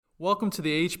Welcome to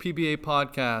the AHPBA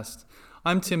podcast.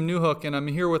 I'm Tim Newhook, and I'm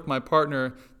here with my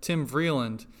partner, Tim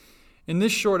Vreeland. In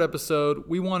this short episode,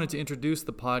 we wanted to introduce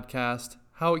the podcast,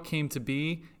 how it came to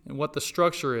be, and what the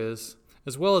structure is,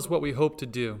 as well as what we hope to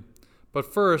do.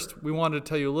 But first, we wanted to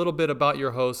tell you a little bit about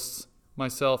your hosts,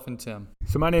 myself and Tim.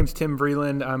 So my name's Tim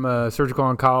Vreeland. I'm a surgical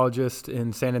oncologist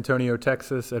in San Antonio,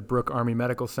 Texas at Brooke Army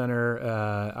Medical Center.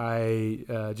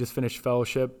 I just finished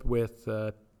fellowship with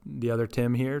the other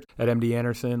Tim here at MD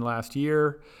Anderson last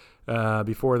year.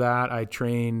 Before that, I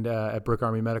trained at Brooke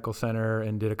Army Medical Center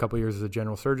and did a couple years as a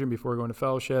general surgeon before going to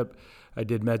fellowship. I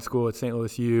did med school at St.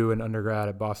 Louis U and undergrad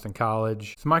at Boston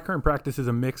College. So my current practice is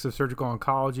a mix of surgical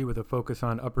oncology with a focus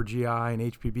on upper GI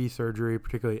and HPB surgery,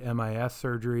 particularly MIS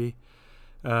surgery.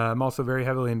 I'm also very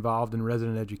heavily involved in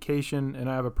resident education,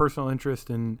 and I have a personal interest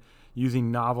in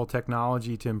using novel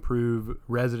technology to improve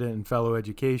resident and fellow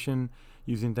education,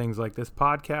 using things like this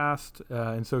podcast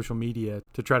and social media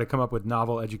to try to come up with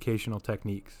novel educational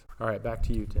techniques. All right, back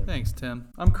to you, Tim. Thanks, Tim.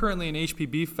 I'm currently an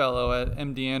HPB fellow at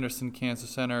MD Anderson Cancer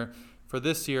Center for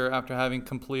this year after having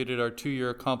completed our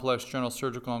 2-year complex general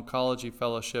surgical oncology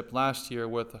fellowship last year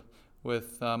with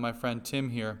my friend Tim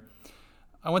here.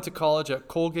 I went to college at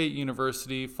Colgate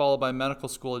University, followed by medical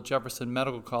school at Jefferson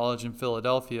Medical College in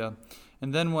Philadelphia,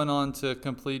 and then went on to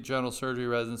complete general surgery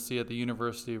residency at the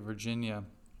University of Virginia.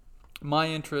 My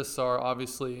interests are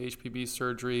obviously HPB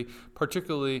surgery,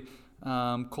 particularly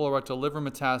colorectal liver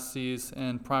metastases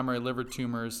and primary liver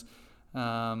tumors,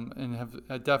 and have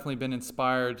definitely been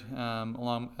inspired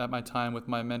along at my time with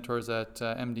my mentors at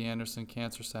MD Anderson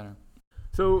Cancer Center.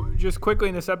 So just quickly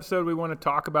in this episode, we want to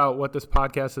talk about what this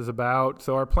podcast is about.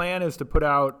 So our plan is to put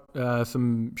out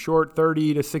some short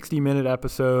 30 to 60-minute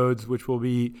episodes, which will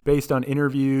be based on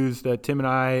interviews that Tim and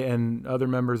I and other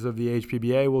members of the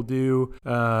AHPBA will do.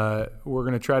 We're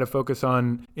going to try to focus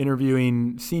on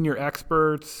interviewing senior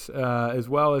experts as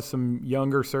well as some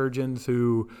younger surgeons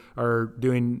who are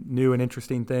doing new and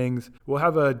interesting things. We'll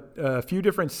have a few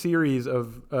different series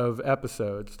of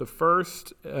episodes. The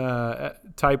first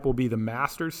type will be the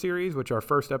Masters series, which our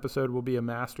first episode will be a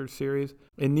Masters series.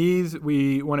 In these,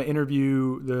 we want to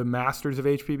interview the masters of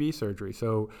HPB surgery.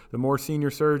 So the more senior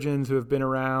surgeons who have been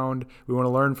around, we want to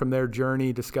learn from their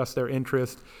journey, discuss their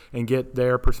interest, and get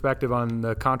their perspective on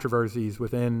the controversies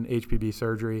within HPB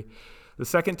surgery. The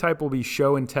second type will be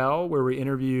show and tell, where we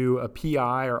interview a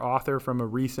PI or author from a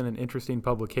recent and interesting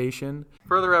publication.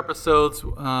 Further episodes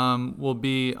will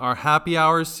be our happy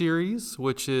hours series,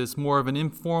 which is more of an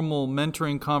informal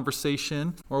mentoring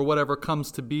conversation or whatever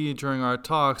comes to be during our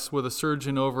talks with a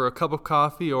surgeon over a cup of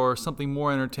coffee or something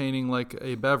more entertaining like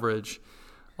a beverage.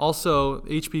 Also,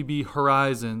 HPB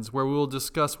Horizons, where we will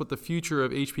discuss what the future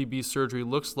of HPB surgery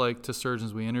looks like to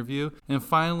surgeons we interview. And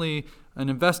finally, an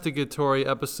investigatory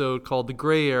episode called The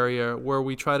Gray Area, where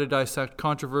we try to dissect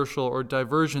controversial or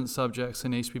divergent subjects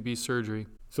in HPB surgery.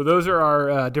 So those are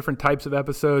our different types of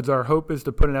episodes. Our hope is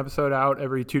to put an episode out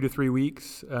every 2 to 3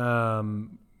 weeks.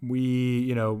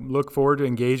 We, look forward to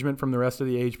engagement from the rest of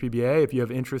the AHPBA. If you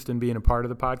have interest in being a part of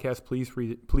the podcast,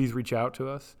 please reach out to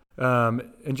us.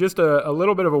 And just a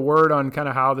little bit of a word on kind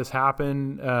of how this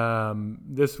happened.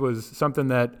 This was something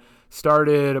that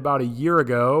started about a year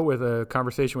ago with a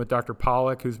conversation with Dr.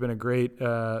 Pollack, who's been a great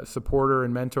supporter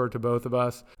and mentor to both of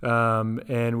us.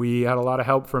 And we had a lot of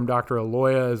help from Dr.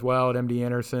 Aloya as well at MD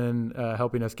Anderson,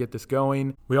 helping us get this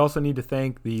going. We also need to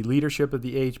thank the leadership of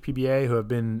the AHPBA, who have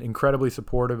been incredibly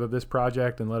supportive of this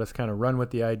project and let us kind of run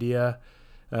with the idea.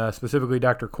 Specifically,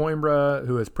 Dr. Coimbra,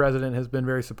 who as president has been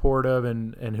very supportive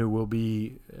and who will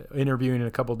be interviewing in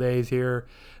a couple days here,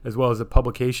 as well as the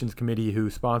publications committee who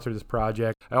sponsored this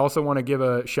project. I also want to give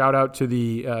a shout out to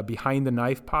the Behind the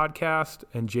Knife podcast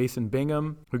and Jason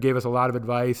Bingham, who gave us a lot of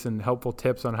advice and helpful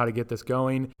tips on how to get this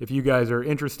going. If you guys are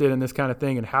interested in this kind of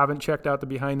thing and haven't checked out the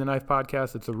Behind the Knife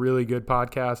podcast, it's a really good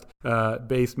podcast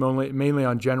based mainly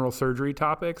on general surgery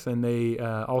topics, and they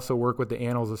also work with the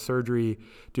Annals of Surgery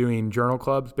doing journal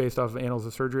clubs based off of Annals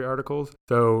of Surgery articles.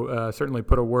 So certainly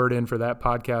put a word in for that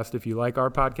podcast. If you like our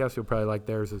podcast, you'll probably like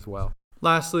theirs as well.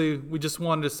 Lastly, we just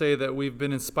wanted to say that we've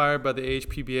been inspired by the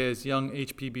AHPBA as young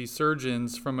HPB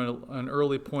surgeons from an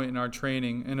early point in our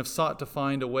training and have sought to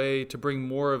find a way to bring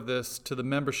more of this to the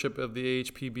membership of the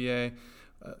AHPBA,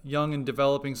 young and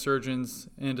developing surgeons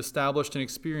and established and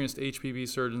experienced HPB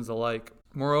surgeons alike.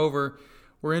 Moreover,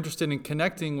 we're interested in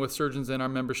connecting with surgeons in our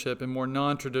membership in more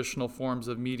non-traditional forms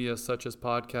of media such as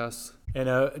podcasts.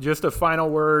 And just a final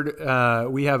word,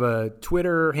 we have a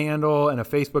Twitter handle and a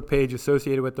Facebook page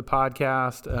associated with the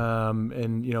podcast.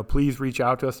 And please reach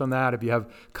out to us on that. If you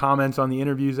have comments on the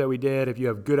interviews that we did, if you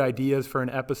have good ideas for an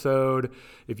episode,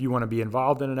 if you want to be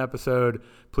involved in an episode,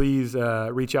 please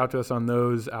reach out to us on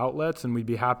those outlets, and we'd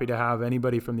be happy to have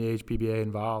anybody from the AHPBA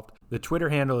involved. The Twitter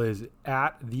handle is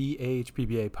at the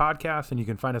AHPBA Podcast, and you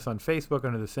can find us on Facebook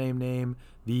under the same name,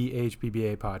 the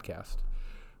AHPBA Podcast.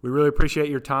 We really appreciate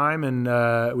your time, and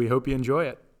we hope you enjoy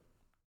it.